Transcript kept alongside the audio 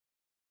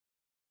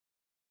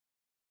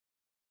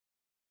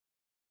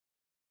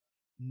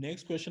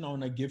next question I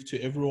want to give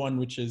to everyone,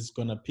 which is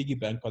going to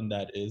piggyback on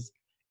that, is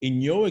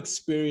in your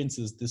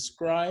experiences,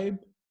 describe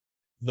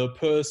the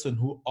person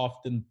who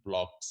often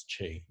blocks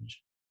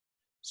change.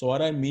 So,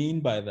 what I mean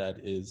by that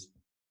is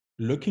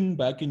looking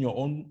back in your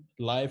own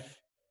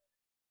life,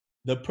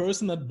 the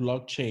person that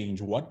blocked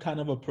change, what kind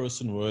of a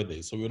person were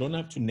they? So, we don't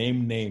have to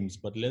name names,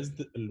 but we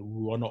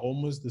want to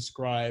almost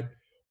describe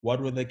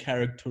what were the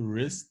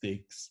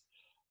characteristics,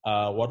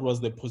 what was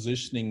the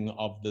positioning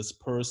of this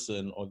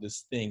person or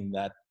this thing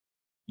that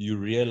you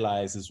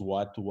realize is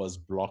what was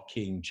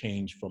blocking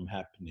change from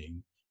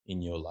happening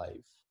in your life.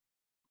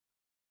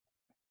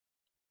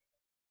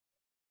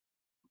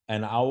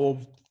 And I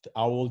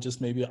will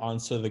just maybe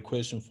answer the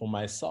question for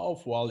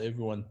myself while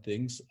everyone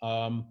thinks.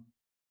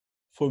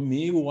 For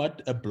me,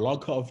 what a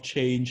blocker of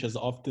change has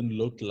often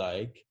looked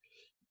like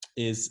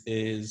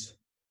is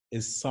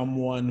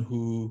someone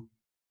who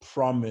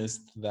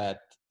promised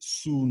that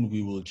soon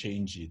we will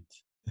change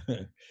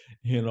it.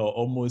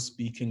 Almost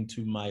speaking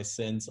to my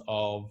sense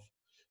of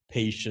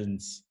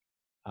patience.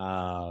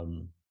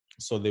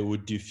 So they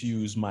would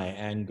diffuse my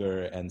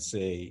anger and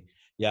say,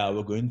 yeah,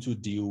 we're going to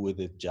deal with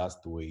it,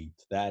 just wait.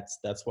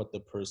 That's what the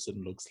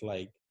person looks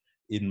like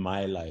in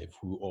my life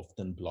who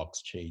often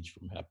blocks change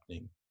from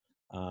happening.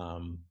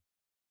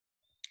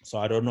 So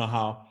I don't know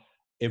how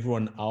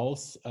everyone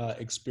else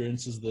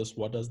experiences this.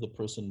 What does the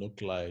person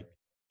look like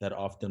that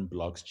often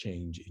blocks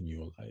change in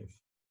your life?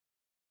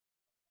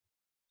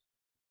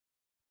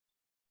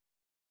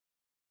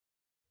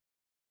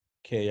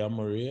 Kaya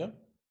Maria?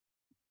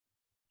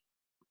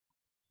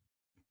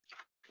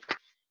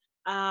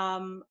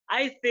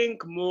 I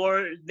think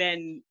more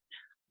than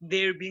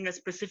there being a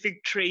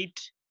specific trait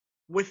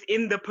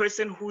within the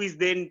person who is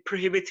then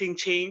prohibiting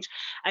change,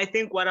 I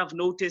think what I've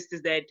noticed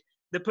is that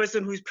the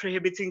person who's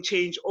prohibiting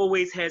change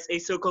always has a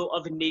circle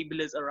of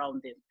enablers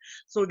around them.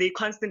 So they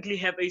constantly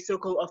have a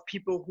circle of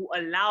people who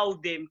allow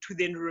them to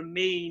then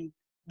remain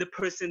the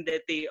person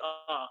that they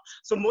are.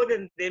 So more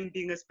than them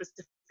being a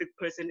specific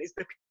person, it's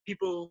the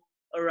people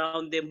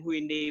around them who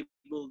enable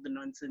the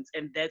nonsense.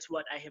 And that's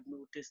what I have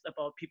noticed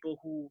about people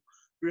who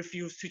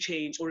refuse to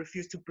change or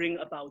refuse to bring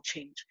about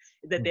change,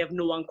 that they have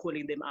no one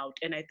calling them out.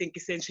 And I think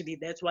essentially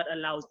that's what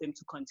allows them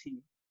to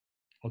continue.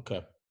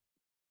 Okay.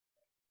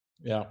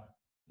 Yeah.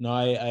 No,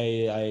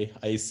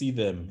 I see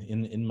them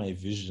in my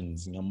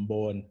visions.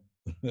 Ngambon.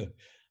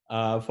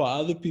 For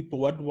other people,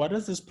 what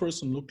does this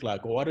person look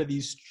like? Or what are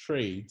these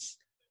traits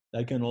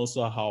that can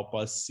also help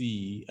us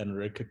see and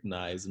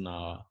recognize in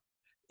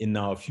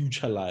our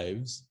future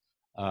lives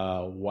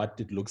what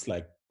it looks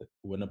like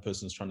when a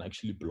person's trying to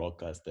actually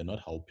block us? They're not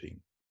helping.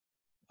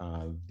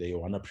 They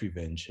want to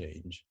prevent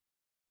change.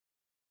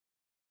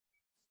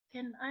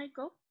 Can I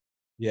go?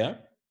 Yeah.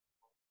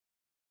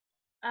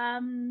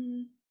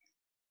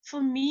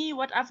 For me,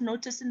 what I've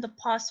noticed in the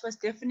past was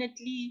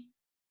definitely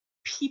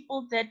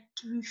people that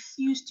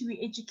refuse to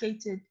be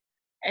educated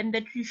and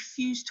that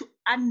refuse to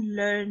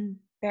unlearn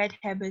bad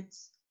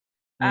habits.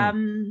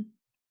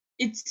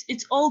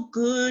 It's all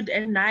good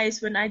and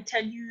nice when I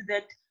tell you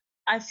that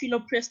I feel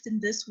oppressed in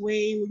this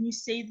way, when you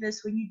say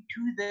this, when you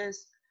do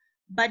this.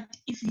 But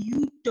if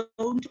you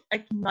don't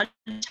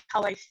acknowledge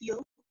how I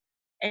feel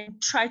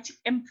and try to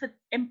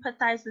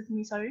empathize with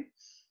me,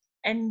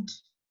 and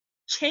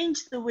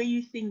change the way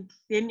you think,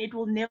 then it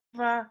will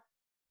never,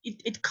 you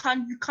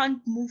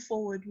can't move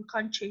forward, you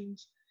can't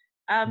change.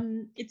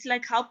 It's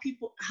like how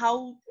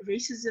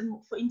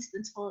racism, for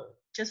instance, for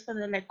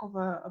the lack of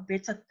a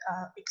better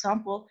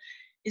example,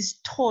 is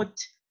taught,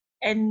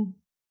 and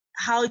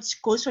how it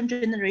goes from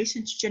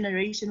generation to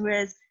generation.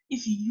 Whereas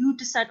if you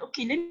decide,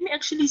 okay, let me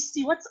actually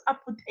see what's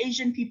up with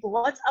Asian people,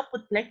 what's up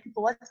with Black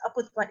people, what's up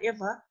with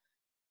whatever,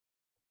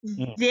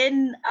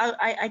 then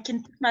I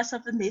can put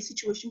myself in their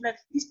situation. Like,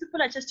 these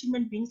people are just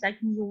human beings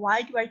like me.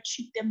 Why do I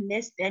treat them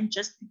less than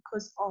just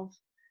because of?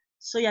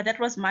 So yeah, that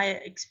was my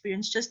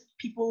experience. Just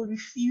people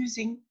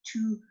refusing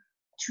to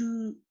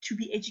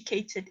be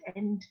educated,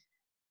 and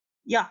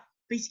yeah,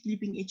 basically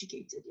being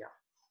educated. Yeah.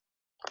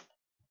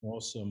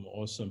 Awesome.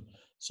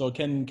 So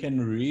can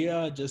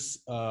Ria just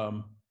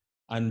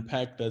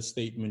unpack that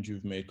statement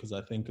you've made, because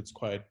I think it's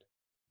quite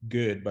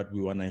good, but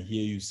we want to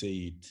hear you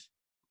say it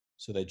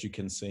so that you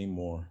can say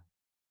more.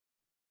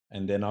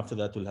 And then after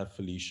that, we'll have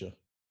Felicia.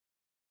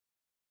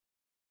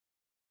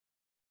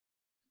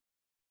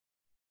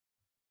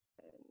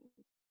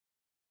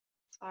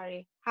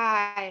 Sorry.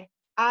 Hi.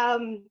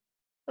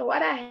 So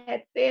what I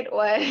had said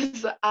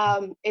was,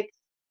 it's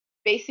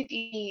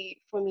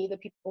basically, for me, the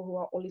people who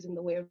are always in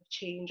the way of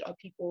change are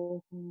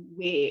people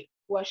who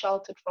are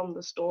sheltered from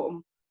the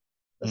storm.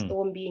 The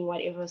storm being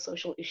whatever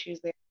social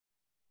issues there.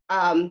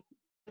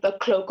 The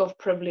cloak of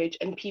privilege,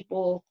 and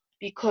people,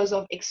 because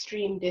of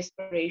extreme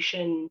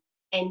desperation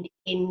and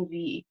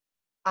envy,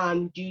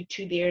 due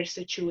to their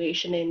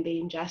situation and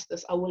the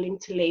injustice, are willing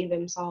to lay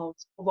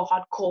themselves over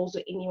hot coals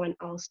or anyone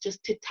else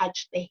just to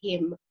touch the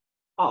hem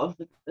of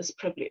this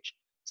privilege.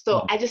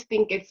 So I just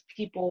think it's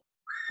people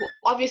who,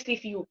 obviously,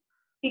 if you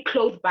be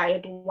clothed by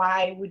it,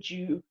 why would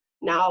you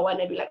now want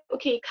to be like,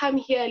 okay, come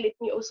here, let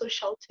me also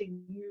shelter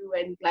you,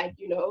 and like,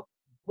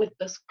 with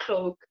this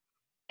cloak.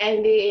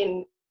 And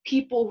then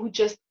people who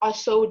just are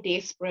so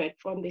desperate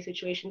from their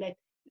situation that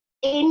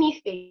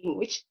anything,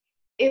 which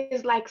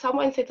is like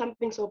someone said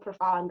something so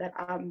profound that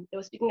they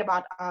were speaking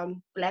about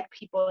Black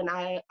people and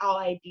our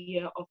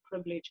idea of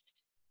privilege,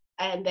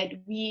 and that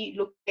we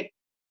look at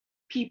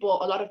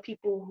people, a lot of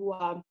people who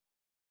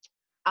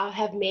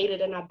have made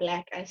it and are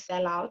Black as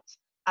sellouts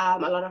a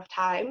lot of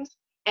times.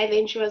 And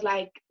then she was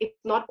like, it's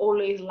not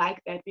always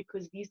like that,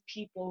 because these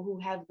people who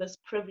have this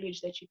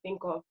privilege that you think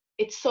of,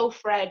 it's so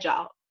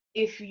fragile.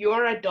 If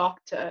you're a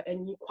doctor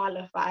and you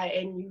qualify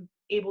and you're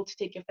able to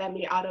take your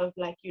family out of,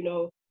 like,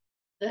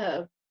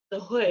 the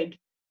hood,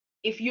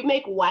 if you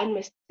make one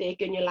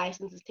mistake and your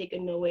license is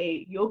taken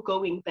away, you're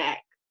going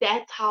back.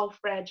 That's how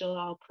fragile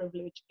our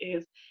privilege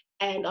is.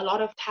 And a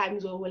lot of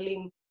times we're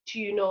willing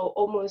to,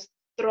 almost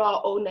throw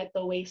our own at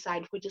the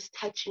wayside for just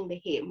touching the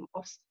hem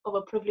of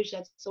a privilege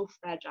that's so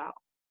fragile.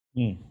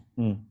 Mm,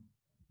 mm.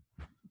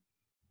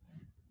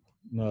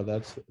 No,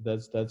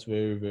 that's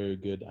very, very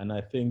good. And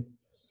I think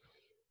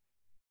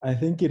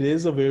it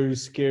is a very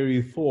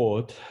scary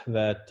thought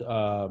that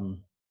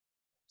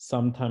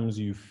sometimes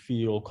you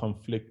feel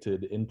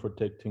conflicted in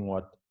protecting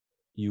what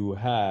you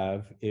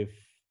have if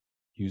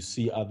you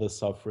see others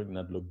suffering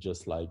that look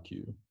just like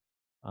you.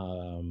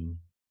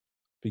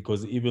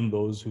 Because even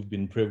those who've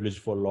been privileged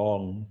for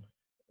long,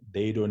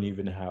 they don't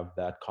even have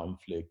that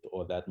conflict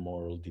or that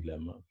moral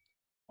dilemma.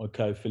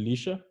 Okay,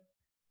 Felicia?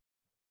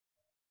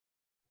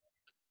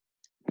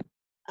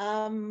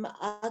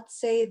 I'd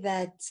say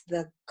that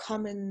the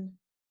common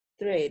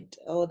thread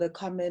or the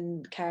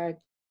common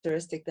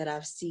characteristic that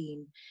I've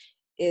seen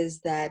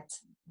is that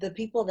the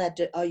people that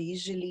are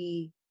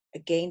usually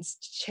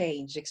against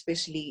change,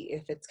 especially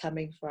if it's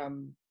coming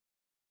from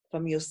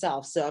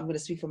yourself. So I'm going to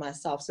speak for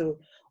myself. So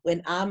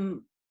when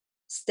I'm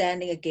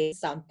standing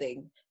against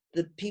something,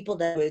 the people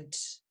that would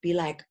be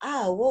like,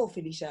 whoa,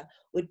 Felicia,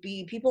 would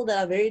be people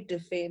that are very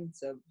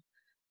defensive.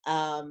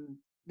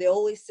 They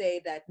always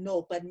say that,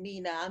 no, but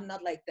Nina, I'm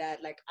not like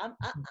that. Like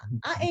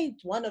I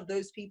ain't one of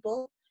those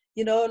people,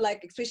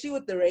 like especially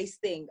with the race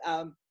thing.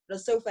 It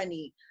was so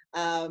funny.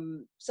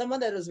 Someone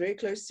that is very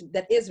close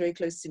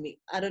to me.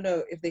 I don't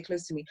know if they're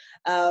close to me.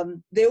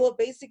 They were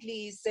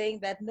basically saying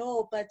that,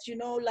 no, but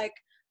like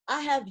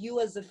I have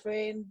you as a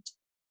friend,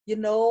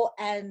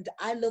 and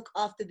I look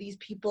after these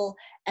people.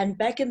 And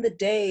back in the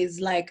days,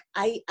 like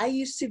I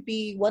used to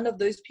be one of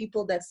those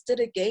people that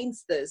stood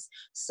against this.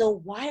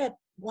 So why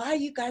are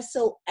you guys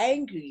so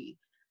angry?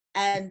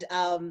 And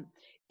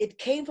it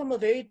came from a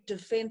very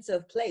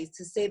defensive place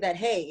to say that,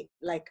 hey,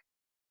 like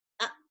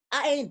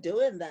I ain't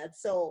doing that.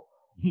 So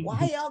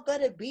why y'all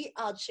gonna be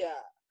out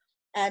here?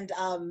 And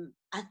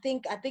I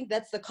think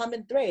that's the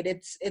common thread.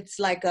 It's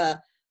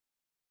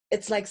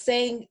like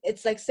saying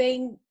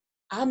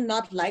I'm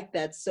not like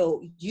that,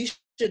 so you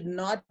should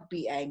not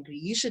be angry.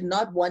 You should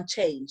not want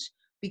change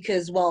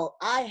because, well,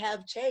 I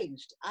have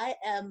changed. I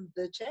am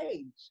the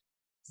change.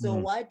 So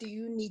why do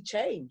you need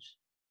change?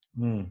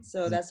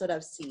 So that's what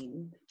I've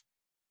seen.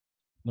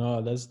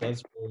 No, that's very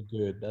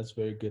good. That's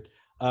very good.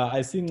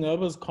 I see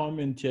Nerva's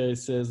comment here. It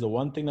says the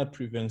one thing that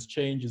prevents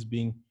change is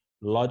being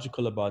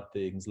logical about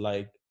things.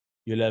 Like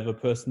you'll have a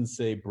person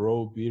say,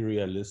 "Bro, be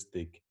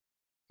realistic."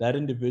 That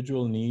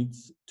individual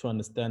needs to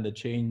understand that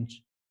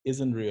change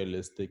isn't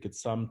realistic.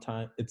 It's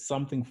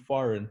something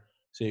foreign,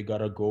 so you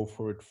gotta go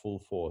for it full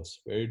force.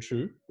 Very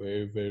true.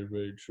 Very, very,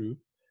 very true.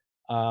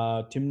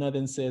 Timna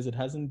then says it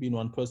hasn't been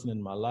one person in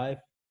my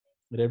life,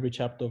 but every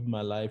chapter of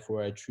my life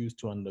where I choose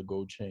to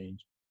undergo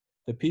change.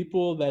 The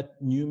people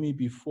that knew me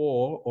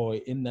before or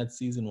in that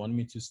season want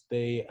me to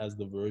stay as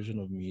the version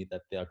of me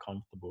that they are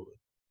comfortable with.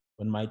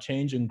 When my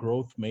change and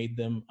growth made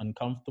them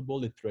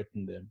uncomfortable, it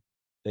threatened them.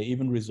 They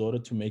even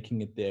resorted to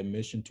making it their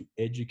mission to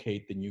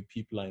educate the new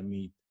people I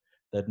meet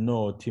that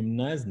no,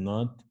 Timna is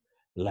not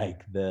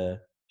like that.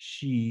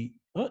 She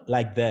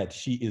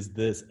is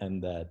this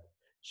and that.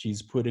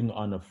 She's putting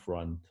on a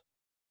front.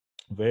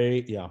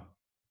 Very, yeah.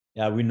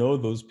 Yeah, we know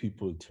those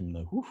people,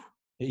 Timna. Whew,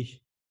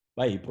 hey,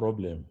 why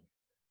problem?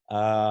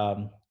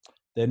 Um,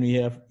 then we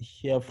have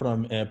here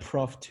from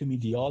Prof. Tumi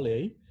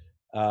Diole.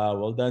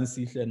 Well done,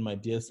 Sihle, and my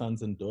dear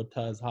sons and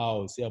daughters.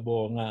 How?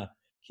 Siyabonga.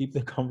 Keep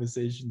the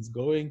conversations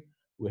going.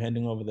 We're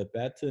handing over the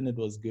baton. It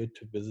was good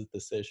to visit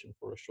the session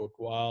for a short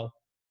while.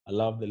 I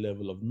love the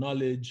level of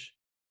knowledge,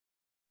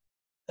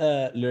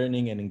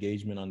 learning, and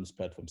engagement on this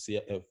platform.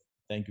 CF,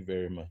 thank you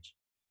very much.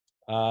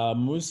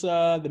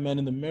 Musa, the man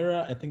in the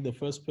mirror, I think the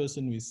first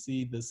person we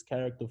see this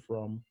character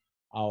from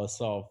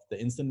ourselves.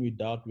 The instant we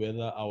doubt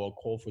whether our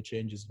call for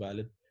change is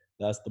valid,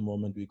 that's the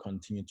moment we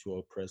continue to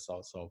oppress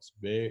ourselves.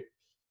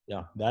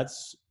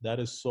 That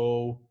is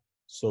so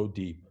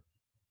deep.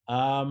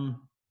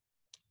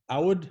 I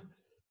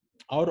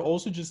would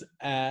also just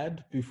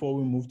add before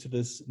we move to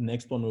this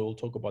next one, we'll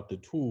talk about the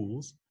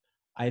tools.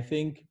 I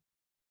think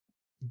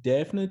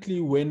definitely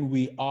when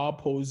we are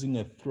posing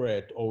a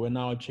threat or when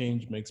our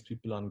change makes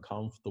people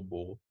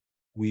uncomfortable,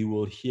 we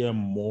will hear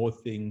more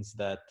things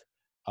that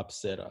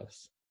upset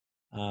us.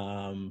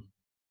 Um,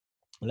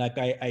 like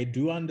I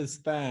do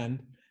understand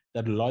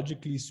that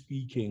logically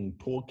speaking,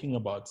 talking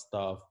about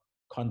stuff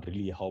can't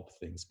really help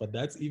things, but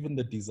that's even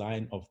the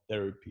design of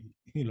therapy.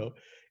 You know,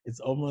 it's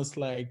almost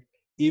like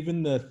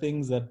even the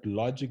things that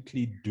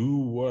logically do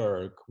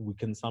work, we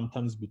can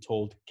sometimes be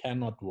told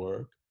cannot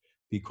work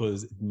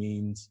because it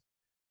means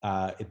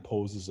it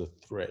poses a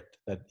threat.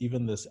 That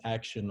even this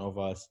action of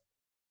us,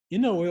 you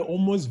know, we're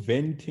almost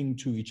venting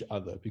to each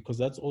other, because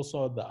that's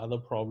also the other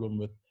problem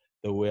with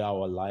the way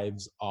our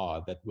lives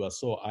are, that we are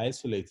so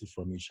isolated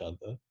from each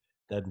other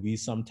that we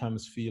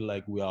sometimes feel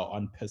like we are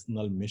on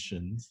personal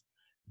missions,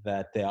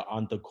 that there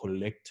aren't a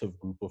collective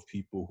group of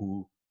people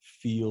who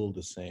feel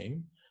the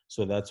same.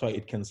 So that's why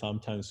it can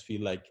sometimes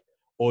feel like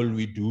all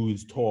we do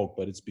is talk,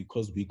 but it's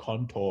because we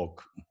can't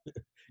talk.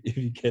 If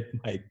you get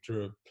my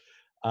drift.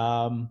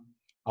 Um,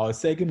 our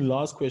second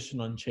last question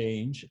on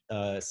change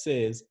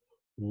says,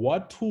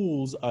 what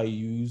tools are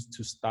used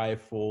to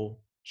stifle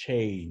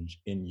change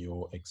in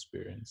your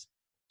experience?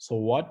 So,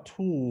 what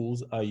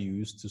tools are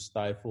used to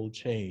stifle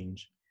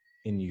change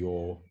in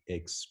your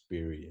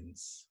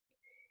experience?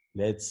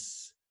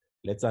 Let's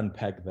let's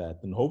unpack that,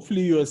 and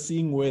hopefully, you are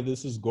seeing where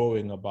this is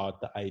going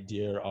about the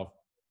idea of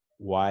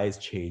why is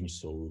change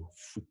so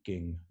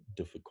freaking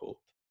difficult.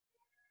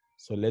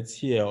 So let's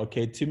hear.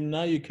 Okay,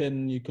 Timna, you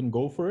can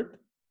go for it.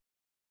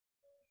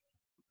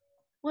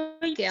 Wait,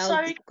 Okay, I'll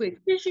sorry, be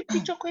quick. please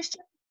repeat your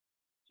question.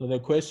 So the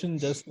question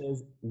just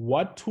says,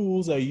 what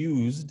tools are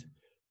used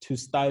to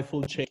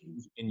stifle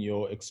change in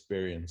your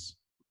experience?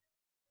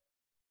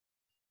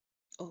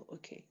 Oh,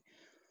 okay.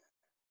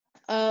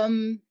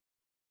 Um,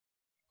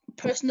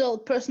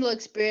 personal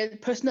experience,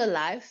 personal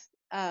life.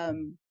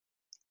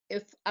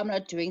 If I'm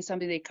not doing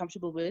something they're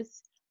comfortable with,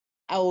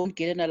 I won't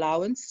get an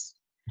allowance.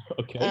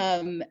 Okay.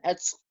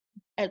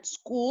 At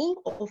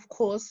school, of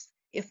course,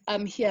 if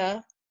I'm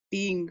here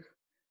being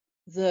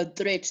the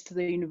threat to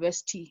the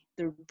university,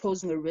 they're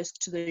posing a risk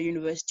to the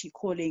university,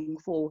 calling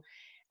for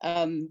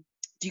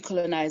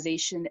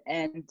decolonization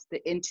and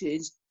the end to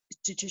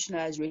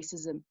institutionalized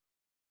racism,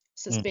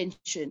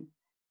 suspension,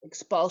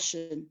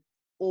 expulsion,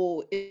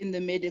 or in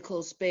the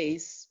medical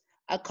space,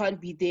 I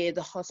can't be there at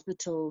the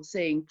hospital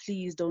saying,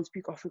 please don't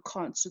speak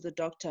Afrikaans to the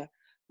doctor.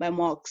 My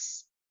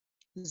marks,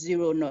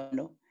 0,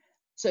 no.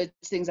 So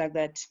it's things like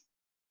that.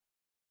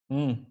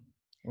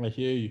 I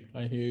hear you.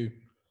 I hear you.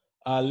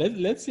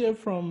 Let's hear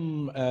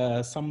from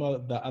some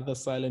of the other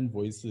silent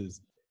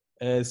voices.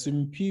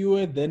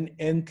 Simpiwe, then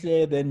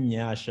Entle, then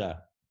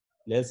Nyasha.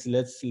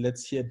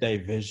 Let's hear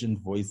divergent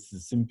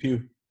voices.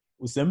 Simpiwe,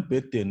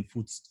 usembedeni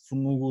futhi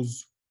funa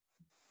ukuzwa.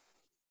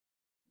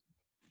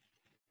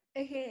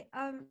 Okay,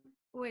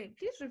 wait,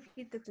 please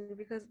repeat that to me,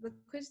 because the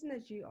question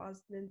that you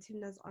asked and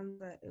Tina's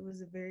answer, it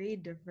was very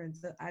different.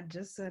 So I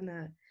just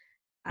wanna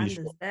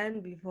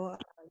understand before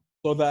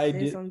So the I say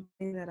idea,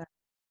 something that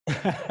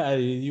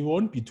you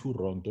won't be too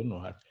wrong, don't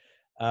know.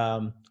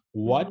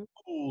 What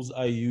tools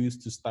are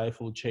used to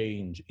stifle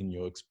change in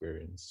your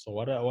experience? So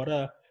what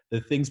are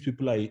the things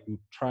people are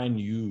try and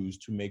use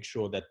to make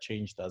sure that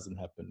change doesn't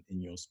happen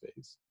in your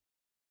space?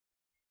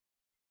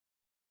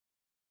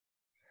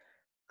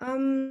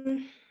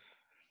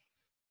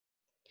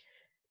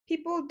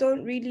 people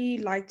don't really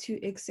like to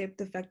accept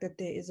the fact that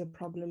there is a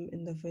problem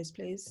in the first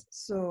place.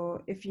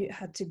 So if you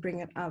had to bring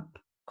it up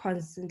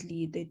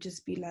constantly, they'd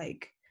just be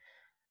like,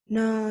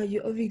 nah,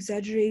 you're over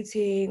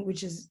exaggerating,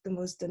 which is the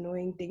most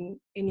annoying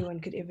thing anyone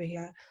could ever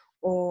hear.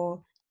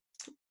 Or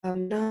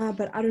nah,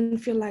 but I don't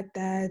feel like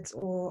that.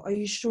 Or are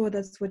you sure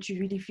that's what you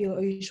really feel?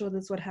 Are you sure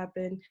that's what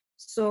happened?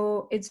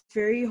 So it's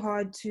very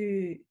hard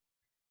to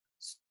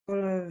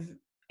sort of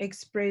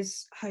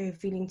express how you're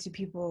feeling to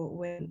people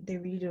when they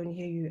really don't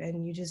hear you,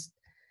 and you just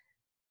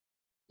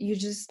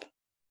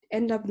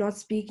end up not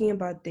speaking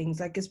about things,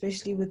 like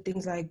especially with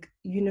things like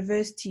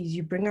universities.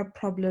 You bring up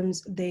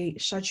problems, they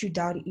shut you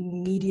down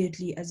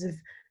immediately as if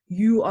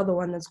you are the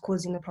one that's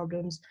causing the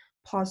problems.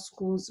 Past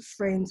schools,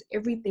 friends,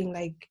 everything.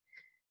 Like,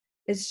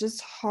 it's just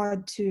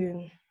hard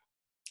to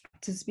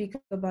speak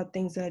about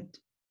things that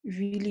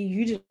really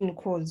you didn't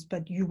cause,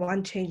 but you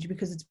want change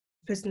because it's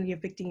personally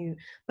affecting you,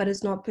 but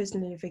it's not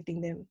personally affecting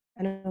them,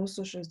 and it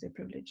also shows their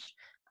privilege.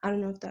 I don't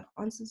know if that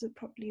answers it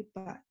properly,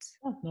 but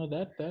No,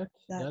 that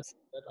that's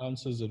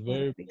answers it what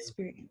very, I've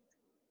experienced.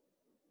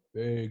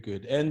 very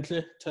good. And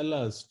tell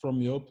us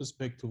from your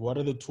perspective, what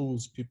are the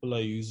tools people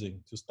are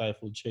using to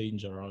stifle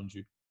change around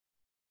you?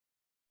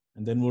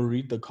 And then we'll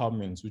read the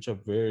comments, which are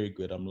very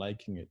good. I'm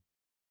liking it.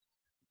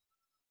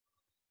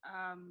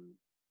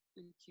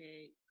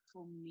 Okay,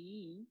 for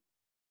me,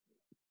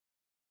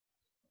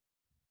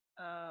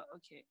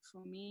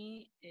 for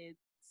me,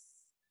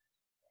 it's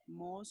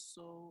more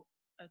so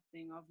a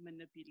thing of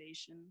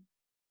manipulation.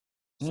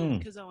 So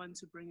because I want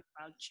to bring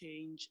about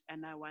change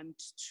and I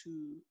want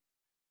to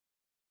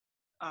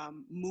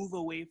move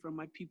away from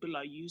what people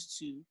are used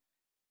to,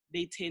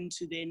 they tend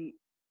to then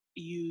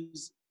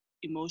use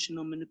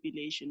emotional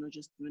manipulation or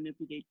just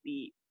manipulate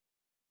me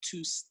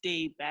to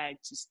stay back,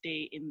 to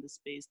stay in the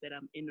space that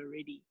I'm in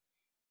already.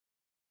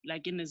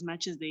 like in as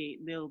much as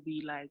they'll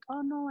be like,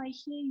 oh no, I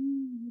hear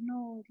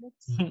you,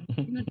 let's,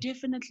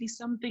 definitely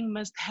something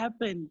must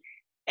happen.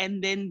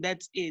 And then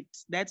that's it.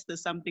 That's the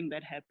something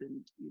that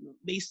happened.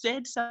 They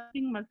said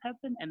something must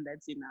happen, and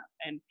that's enough.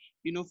 And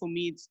for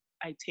me,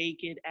 I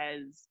take it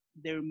as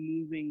they're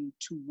moving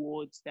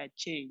towards that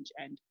change,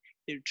 and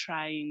they're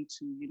trying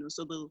to,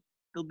 so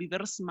they'll be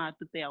very smart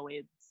with their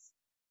words,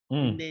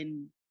 and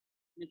then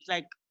it's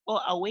like,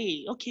 oh,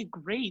 away. Okay,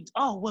 great.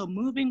 Oh, we're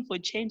moving for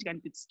change,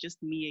 and it's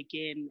just me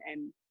again.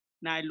 And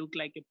now I look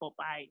like a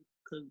Popeye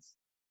because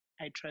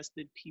I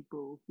trusted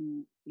people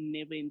who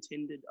never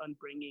intended on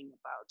bringing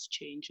about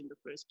change in the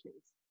first place.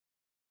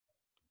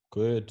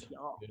 Good. Yeah.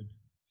 Good.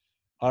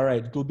 All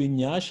right, it will be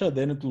Nyasha,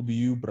 then it will be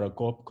you,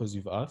 Brakop, because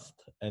you've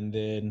asked. And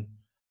then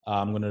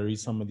I'm going to read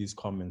some of these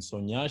comments. So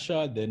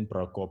Nyasha, then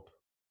Brakop.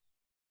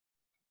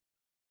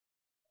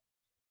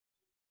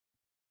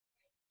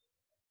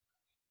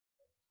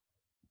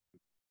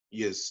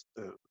 Yes.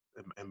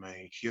 Am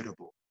I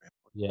hearable?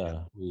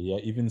 Yeah,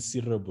 even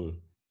searable.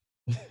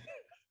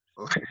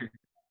 Okay.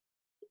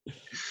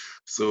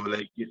 So,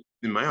 like,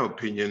 in my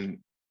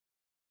opinion,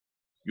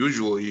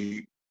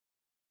 usually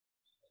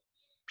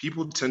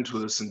people tend to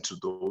listen to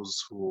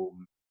those who,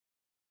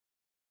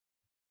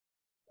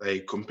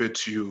 like, compared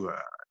to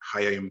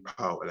higher in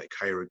power, like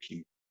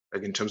hierarchy,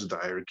 like in terms of the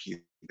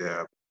hierarchy,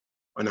 they're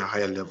on a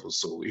higher level.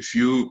 So if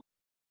you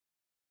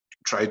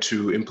try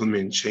to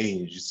implement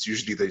change, it's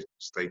usually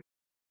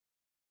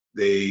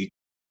they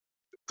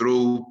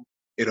throw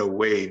it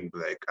away and be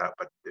like,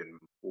 but then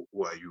who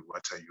are you?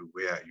 What are you?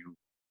 Where are you?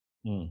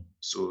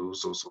 So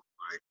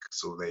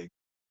like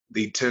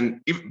they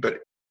tend, but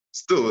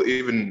still,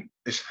 even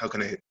how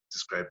can I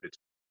describe it?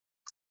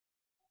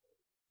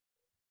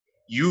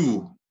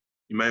 You,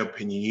 in my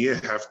opinion, you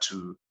have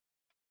to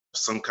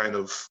some kind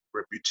of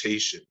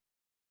reputation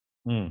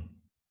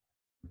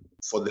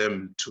for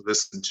them to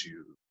listen to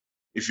you.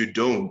 If you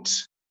don't,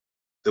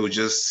 they'll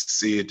just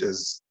see it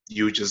as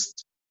you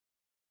just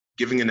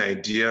giving an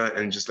idea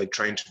and just like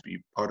trying to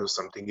be part of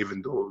something,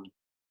 even though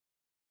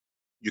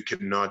you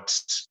cannot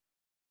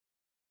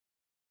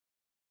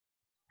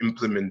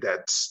implement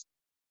that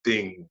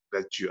thing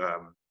that you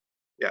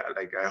yeah,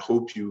 like I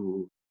hope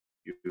you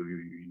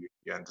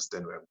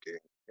understand where I'm getting.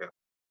 Yeah.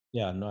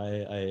 Yeah, no,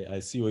 I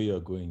see where you're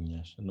going,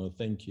 Yash. No,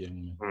 thank you,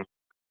 young man.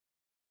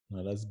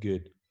 No, that's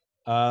good.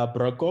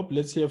 Brakop,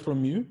 let's hear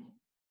from you.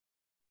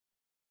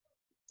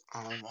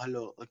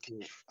 Hello.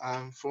 Okay.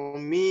 For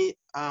me,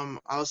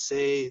 I'll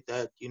say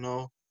that,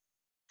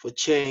 for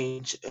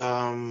change,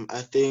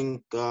 I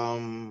think,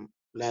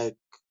 like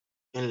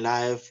in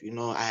life,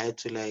 I had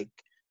to like,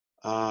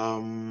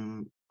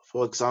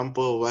 for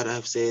example, what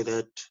I've said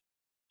that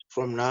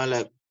from now,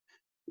 like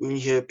when you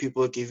hear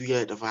people give you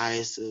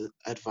advice,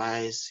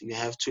 you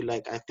have to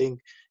like, I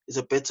think it's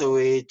a better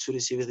way to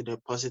receive it in a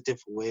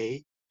positive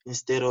way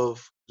instead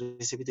of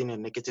receive it in a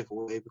negative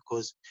way,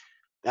 because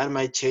that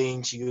might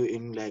change you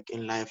in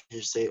life.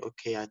 You say,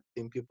 okay, I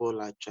think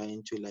people are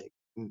trying to like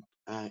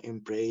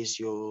embrace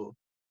your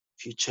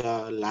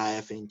future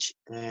life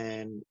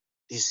and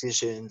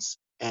decisions,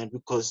 and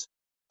because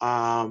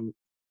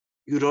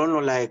you don't know,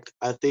 like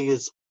I think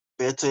it's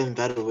better in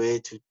that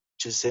way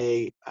to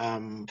say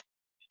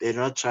they're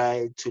not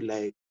trying to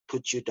like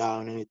put you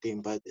down or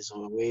anything, but it's a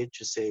way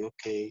to say,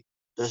 okay,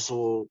 this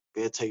will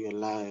better your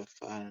life.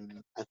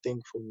 And I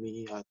think for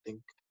me, I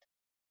think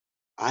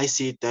I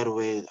see it that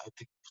way. I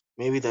think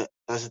maybe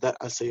does that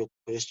answer your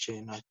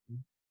question?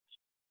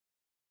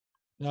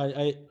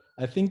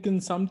 I think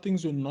in some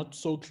things you're not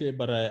so clear,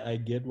 but I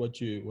get what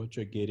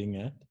you're getting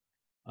at.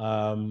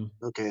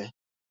 Okay.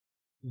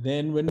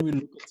 Then when we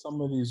look at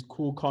some of these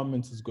cool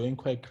comments, it's going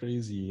quite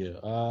crazy here.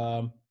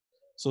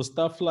 So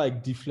stuff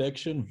like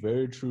deflection,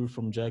 very true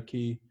from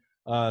Jackie.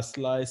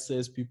 Sly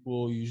says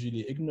people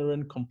usually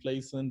ignorant,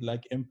 complacent,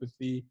 lack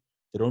empathy.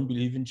 They don't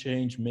believe in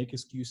change, make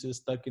excuses,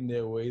 stuck in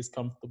their ways,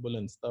 comfortable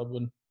and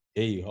stubborn.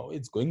 Hey, how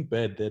it's going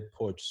bad, that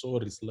porch.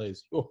 Sorry, Sly.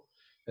 Yo.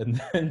 And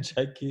then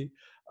Jackie,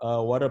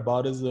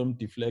 whataboutism,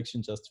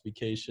 deflection,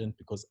 justification,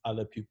 because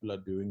other people are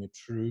doing it.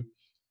 True.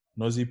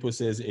 Nozipo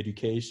says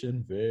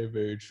education, very,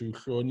 very true.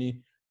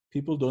 Shoni,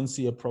 people don't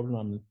see a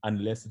problem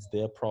unless it's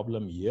their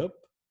problem. Yep.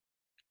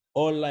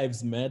 All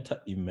lives matter.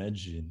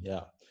 Imagine.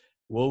 Yeah.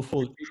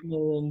 Woeful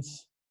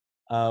ignorance.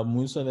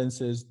 Musa then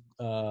says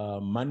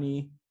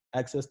money,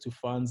 access to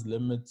funds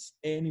limits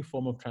any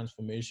form of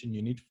transformation.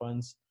 You need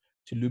funds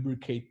to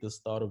lubricate the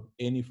start of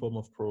any form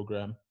of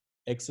program.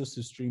 Access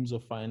to streams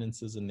of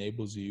finances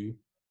enables you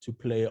to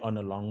play on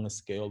a longer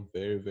scale.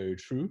 Very, very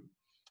true.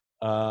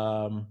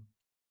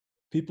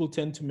 People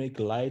tend to make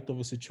light of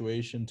a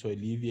situation to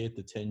alleviate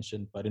the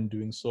tension, but in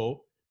doing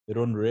so, they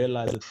don't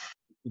realize that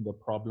the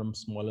problem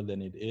smaller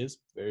than it is.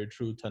 Very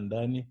true,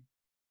 Tandani.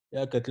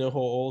 Yeah, Katleho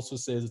also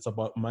says it's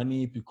about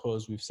money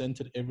because we've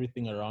centered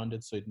everything around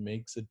it, so it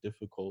makes it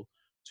difficult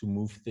to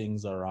move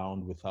things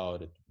around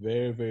without it.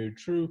 Very, very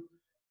true.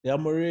 Yeah,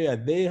 Maria,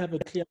 they have a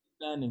clear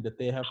understanding that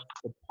they have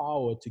the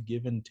power to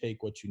give and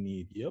take what you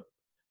need. Yep.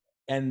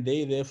 And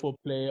they therefore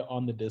play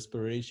on the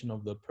desperation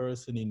of the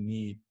person in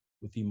need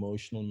with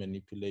emotional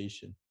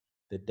manipulation.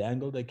 They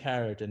dangle the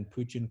carrot and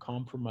put you in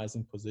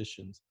compromising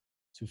positions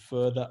to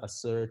further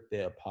assert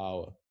their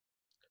power.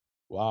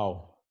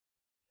 Wow.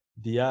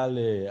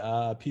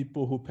 Diale,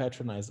 people who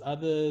patronize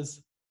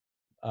others.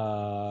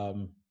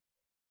 Tulu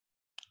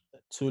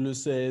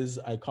says,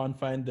 I can't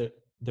find the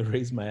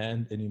raise my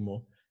hand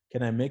anymore.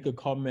 Can I make a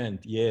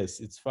comment? Yes,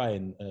 it's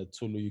fine.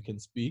 Tulu, you can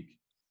speak.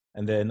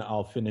 And then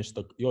I'll finish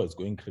the, it's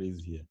going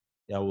crazy here.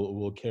 Yeah,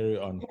 we'll carry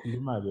on.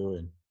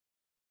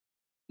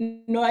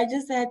 No, I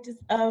just had to,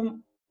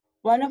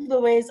 one of the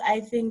ways I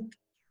think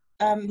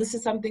this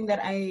is something that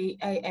I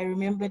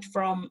remembered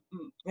from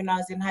when I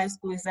was in high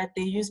school is that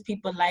they use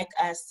people like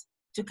us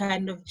to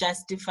kind of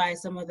justify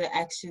some of the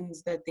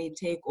actions that they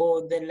take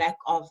or the lack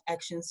of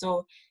action.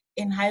 So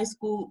in high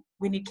school,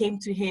 when it came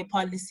to hair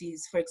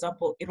policies, for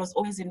example, it was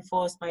always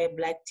enforced by a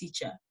Black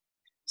teacher.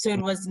 So it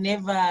was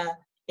never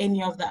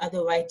any of the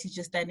other white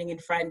teachers standing in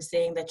front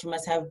saying that you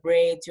must have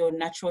braids, your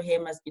natural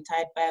hair must be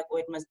tied back, or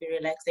it must be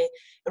relaxed. It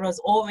was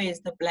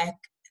always the Black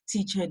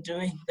teacher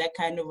doing that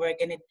kind of work.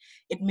 And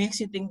it makes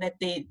you think that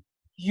they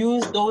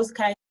use those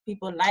kind of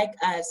people like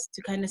us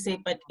to kind of say,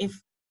 but if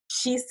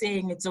she's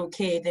saying it's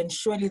okay, then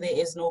surely there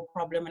is no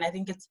problem. And I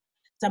think it's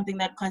something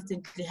that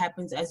constantly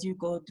happens as you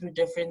go through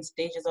different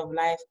stages of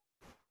life.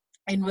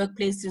 In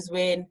workplaces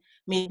when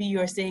maybe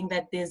you're saying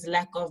that there's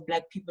lack of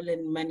Black people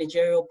in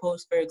managerial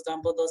posts, for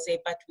example, they'll say,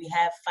 but we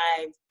have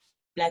 5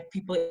 Black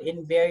people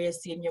in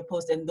various senior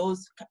posts, and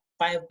those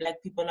 5 Black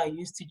people are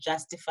used to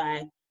justify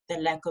the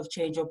lack of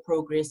change or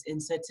progress in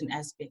certain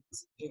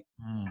aspects.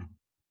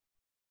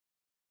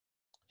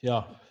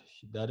 Yeah,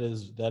 that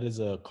is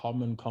a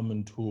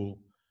common tool.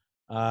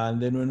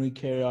 And then when we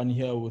carry on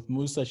here with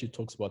Musa, she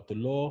talks about the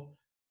law,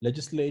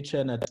 legislature,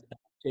 and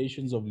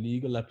adaptations of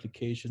legal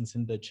applications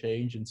in the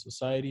change in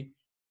society.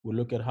 We'll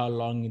look at how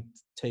long it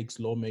takes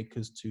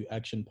lawmakers to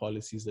action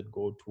policies that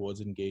go towards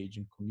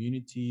engaging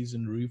communities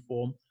in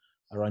reform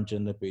around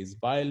gender-based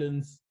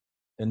violence.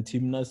 And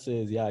Timna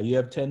says, yeah, you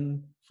have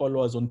 10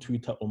 followers on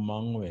Twitter,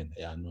 Omangwen.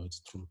 Yeah, no,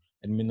 it's true.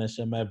 And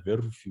Minashama,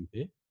 very few,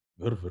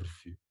 very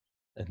few.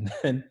 And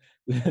then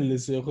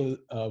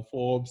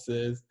Forbes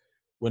says,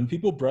 when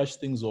people brush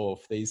things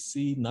off, they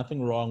see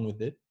nothing wrong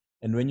with it.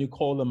 And when you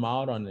call them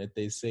out on it,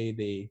 they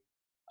say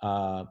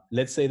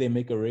let's say they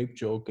make a rape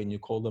joke and you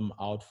call them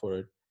out for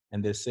it,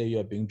 and they say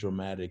you're being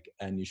dramatic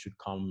and you should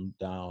calm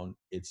down.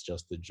 It's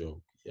just a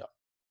joke. Yeah.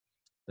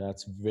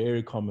 That's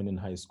very common in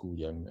high school,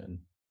 young men.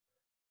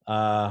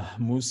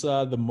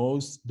 Musa, the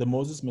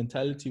Moses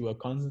mentality, we're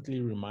constantly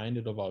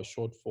reminded of our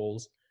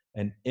shortfalls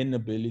and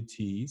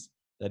inabilities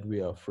that we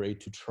are afraid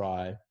to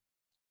try.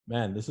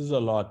 Man, this is a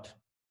lot.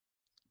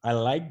 I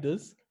like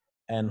this,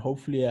 and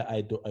hopefully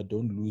I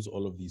don't lose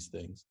all of these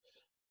things.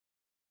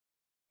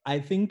 I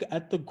think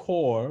at the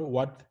core,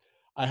 what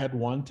I had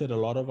wanted a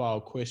lot of our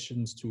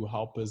questions to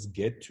help us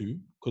get to,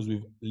 because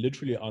we've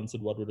literally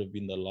answered what would have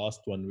been the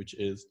last one, which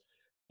is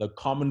the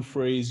common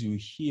phrase you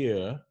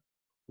hear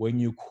when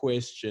you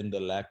question the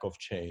lack of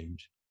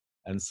change.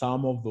 And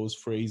some of those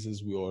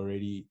phrases we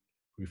already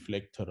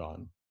reflected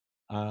on.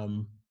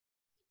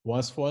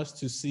 Was for us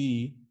to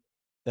see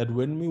that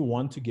when we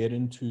want to get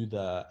into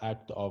the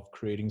act of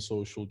creating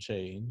social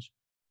change,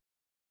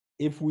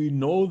 if we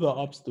know the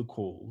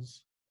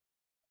obstacles,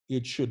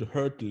 it should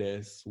hurt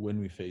less when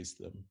we face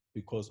them,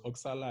 because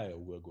oxalaya,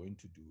 we're going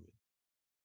to do it.